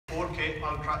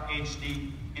4K Ultra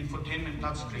HD infotainment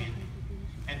touchscreen,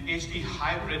 an HD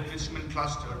hybrid instrument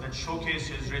cluster that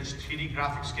showcases rich 3D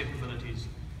graphics capabilities,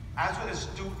 as well as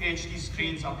two HD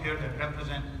screens up here that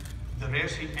represent the rear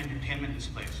seat entertainment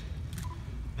displays.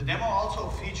 The demo also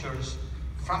features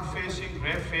front-facing,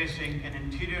 rear-facing, and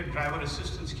interior driver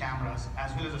assistance cameras,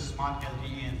 as well as a smart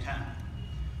LTE antenna.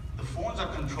 The phones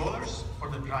are controllers for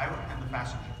the driver and the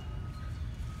passenger.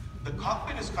 The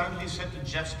cockpit is currently set to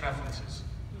Jeff's preferences.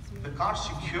 The car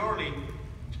securely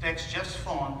detects Jeff's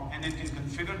phone and then can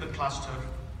configure the cluster,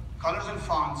 colors and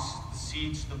fonts, the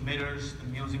seats, the mirrors, the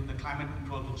music, the climate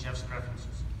control to Jeff's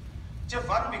preferences. Jeff,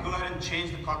 why don't we go ahead and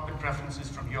change the cockpit preferences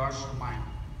from yours to mine?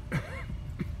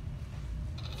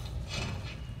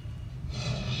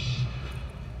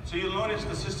 So you'll notice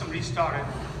the system restarted,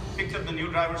 picked up the new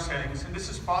driver settings, and this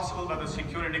is possible by the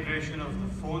secure integration of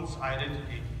the phone's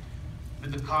identity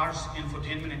with the car's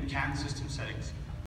infotainment and CAN system settings.